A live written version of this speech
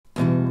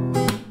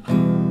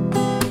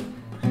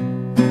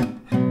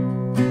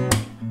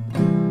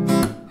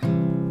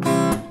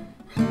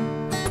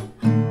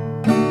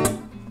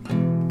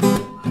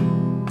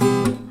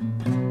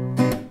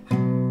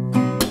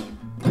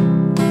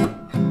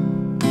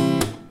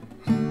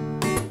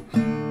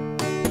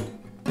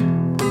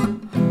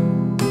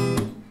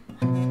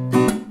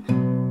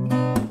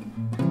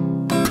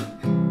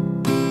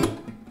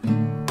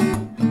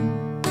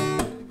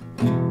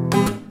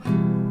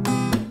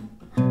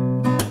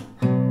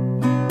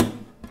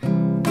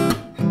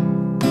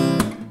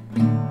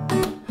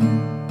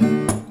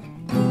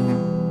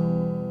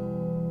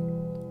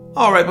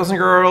Alright, boys and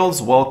girls,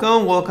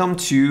 welcome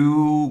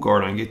to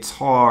Gordon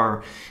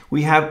Guitar.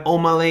 We have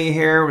Omah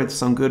here with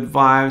some good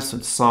vibes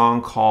with a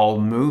song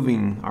called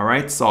Moving.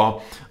 Alright,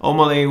 so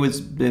Omah has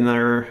been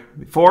there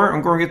before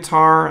on Gordon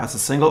Guitar as a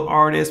single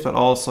artist, but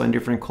also in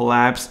different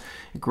collabs.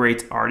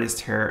 Great artist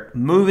here.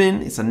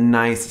 Moving is a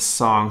nice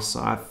song,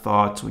 so I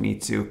thought we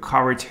need to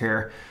cover it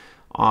here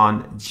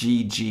on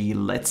GG.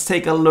 Let's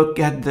take a look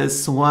at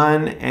this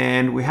one,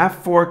 and we have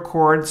 4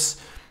 chords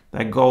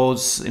that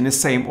goes in the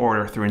same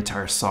order through the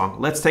entire song.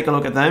 Let's take a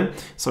look at them.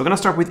 So we're gonna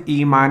start with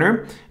E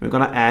minor. We're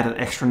gonna add an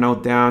extra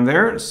note down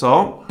there.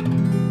 So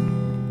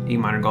E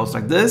minor goes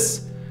like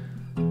this.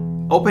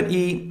 Open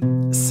E,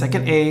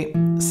 second A,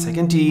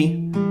 second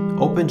D,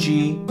 open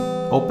G,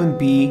 open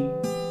B,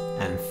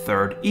 and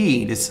third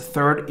E. This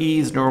third E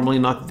is normally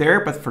not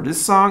there, but for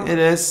this song it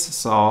is.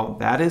 So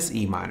that is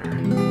E minor.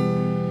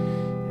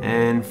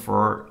 And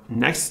for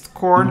next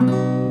chord,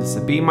 this is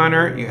a B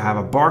minor. You have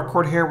a bar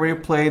chord here where you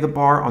play the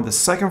bar on the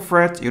 2nd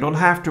fret. You don't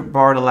have to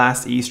bar the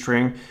last E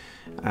string,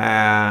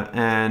 but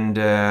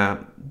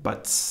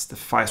the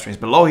 5 strings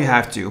below you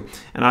have to.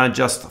 And I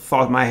just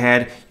thought in my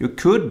head you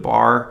could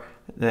bar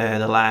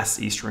the last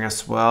E string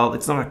as well.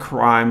 It's not a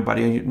crime, but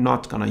you're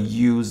not gonna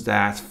use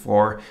that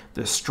for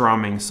the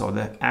strumming. So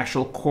the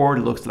actual chord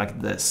looks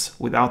like this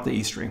without the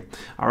E string.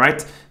 All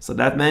right, so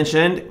that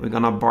mentioned, we're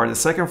gonna bar the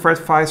 2nd fret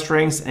 5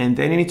 strings, and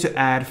then you need to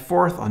add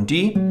 4th on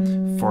D,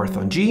 4th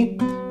on G,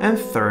 and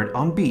 3rd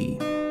on B.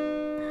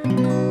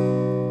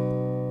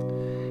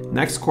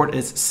 Next chord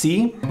is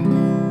C.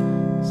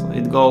 So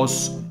it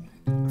goes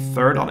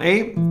 3rd on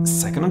A,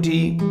 2nd on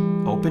D,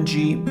 open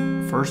G,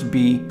 1st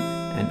B,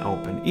 and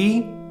open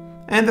E,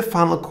 and the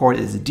final chord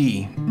is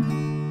D,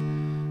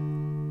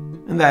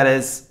 and that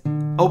is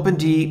open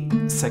D,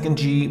 2nd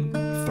G,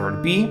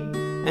 3rd B,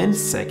 and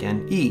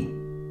 2nd E.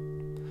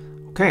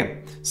 Okay,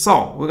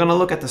 so we're gonna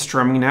look at the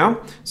strumming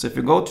now. So if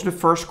you go to the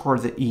first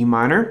chord, the E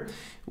minor,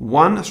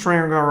 1 string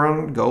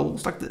around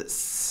goes like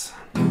this.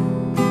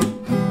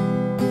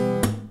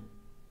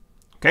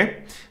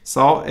 Okay,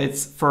 so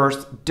it's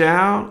first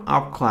down,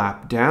 up,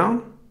 clap,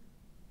 down.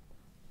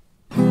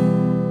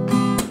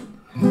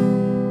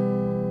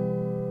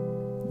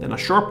 Then a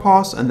short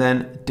pause, and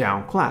then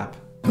down clap.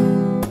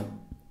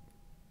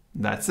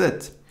 That's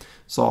it.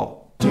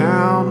 So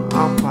down,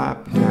 up,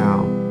 clap,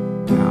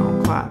 down,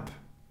 down, clap.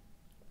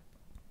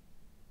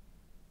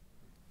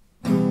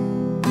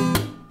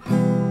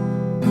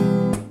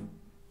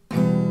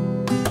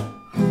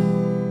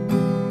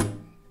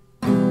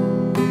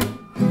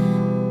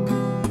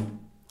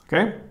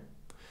 Okay.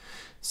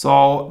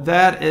 So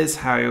that is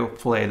how you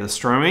play the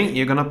strumming.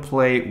 You're gonna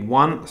play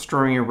 1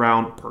 strumming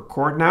round per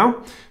chord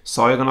now.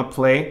 So you're gonna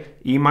play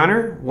E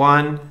minor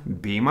 1,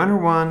 B minor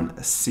 1,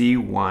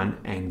 C1,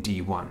 and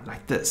D1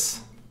 like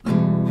this.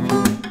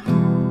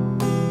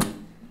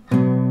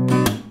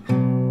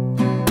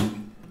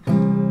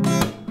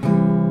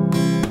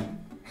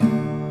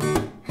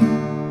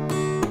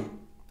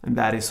 And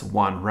that is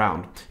 1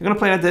 round. You're gonna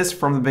play like this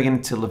from the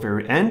beginning till the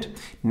very end.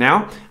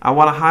 Now I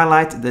wanna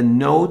highlight the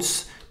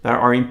notes that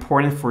are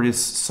important for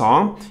this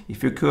song.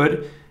 If you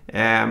could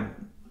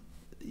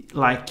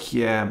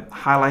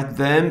highlight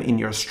them in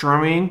your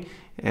strumming,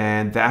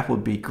 and that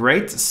would be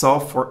great. So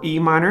for E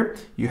minor,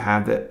 you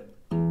have the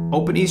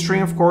open E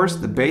string, of course,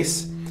 the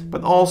bass,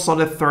 but also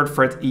the 3rd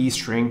fret E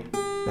string,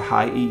 the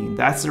high E.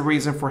 That's the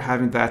reason for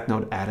having that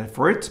note added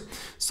for it.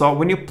 So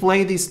when you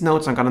play these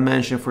notes I'm gonna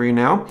mention for you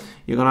now,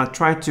 you're gonna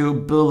try to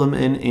build them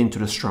into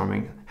the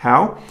strumming.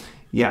 How?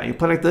 Yeah, you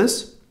play like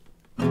this.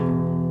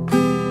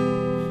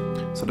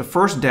 So the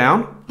first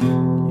down,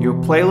 you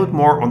play a little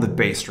more on the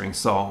bass string.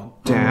 So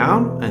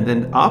down and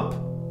then up,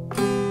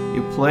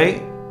 you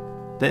play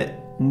the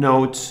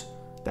note,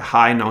 the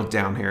high note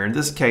down here. In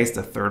this case,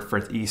 the 3rd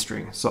fret E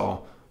string.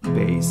 So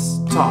bass,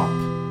 top.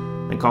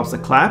 Then comes the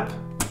clap,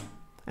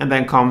 and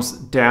then comes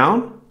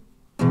down,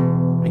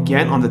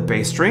 again on the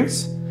bass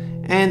strings,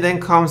 and then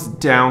comes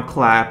down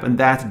clap, and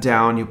that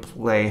down you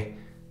play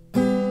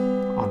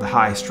on the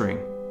high string,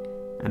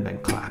 and then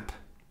clap.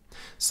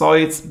 So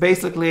it's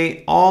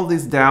basically all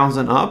these downs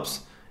and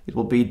ups. It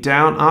will be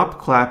down, up,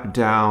 clap,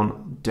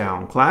 down,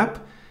 down, clap.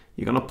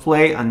 You're gonna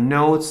play a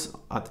note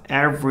at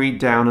every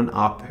down and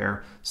up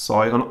here.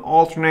 So you're gonna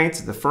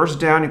alternate. The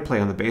first down you play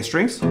on the bass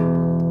strings,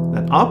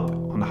 then up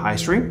on the high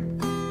string.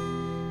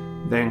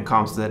 Then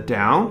comes the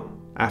down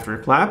after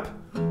the clap,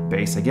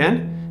 bass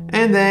again,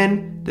 and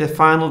then the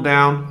final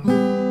down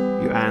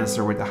you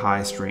answer with the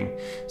high string.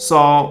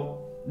 So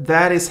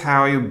that is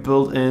how you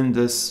build in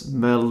this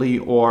melody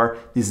or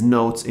these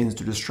notes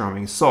into the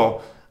strumming.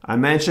 So I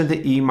mentioned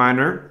the E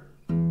minor,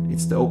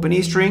 it's the open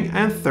E string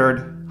and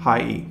 3rd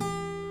high E.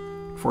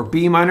 For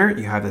B minor,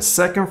 you have the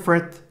 2nd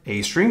fret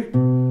A string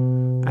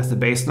as the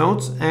bass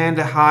note, and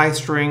the high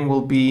string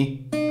will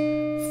be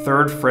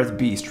 3rd fret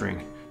B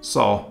string.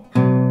 So,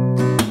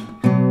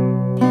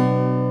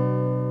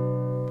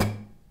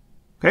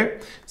 okay,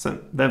 so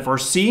then for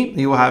C,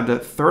 you will have the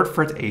 3rd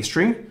fret A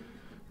string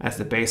as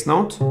the bass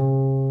note,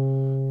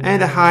 and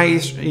the high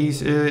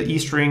E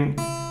string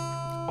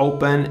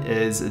open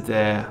is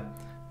the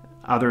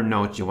other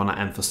note you want to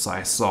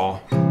emphasize. So,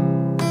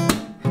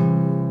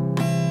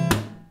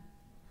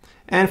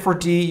 and for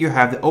D, you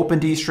have the open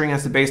D string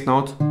as the bass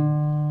note,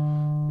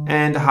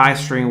 and the high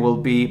string will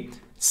be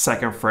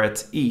 2nd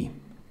fret E.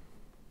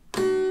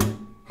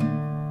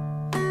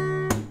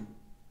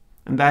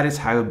 And that is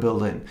how you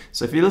build in.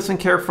 So if you listen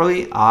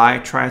carefully, I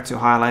try to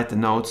highlight the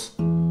notes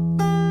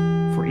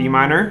for E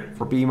minor,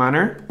 for B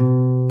minor,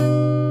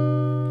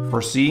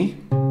 for C,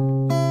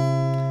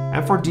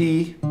 and for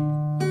D,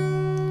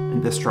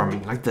 and this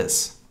strumming like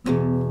this.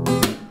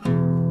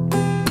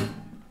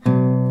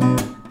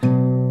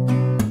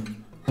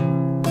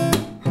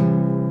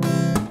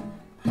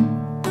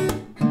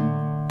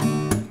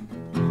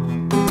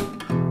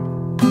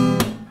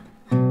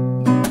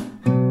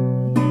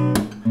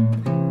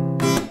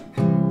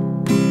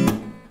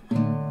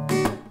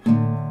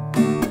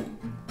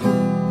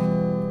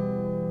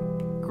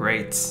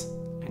 Great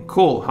and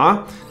cool,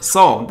 huh?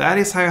 So that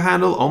is how you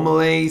handle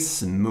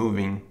Omah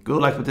moving.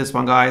 Good luck with this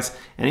one, guys.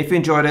 And if you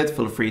enjoyed it,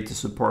 feel free to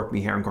support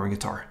me here on Going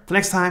Guitar. Till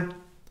next time,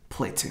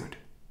 play tuned.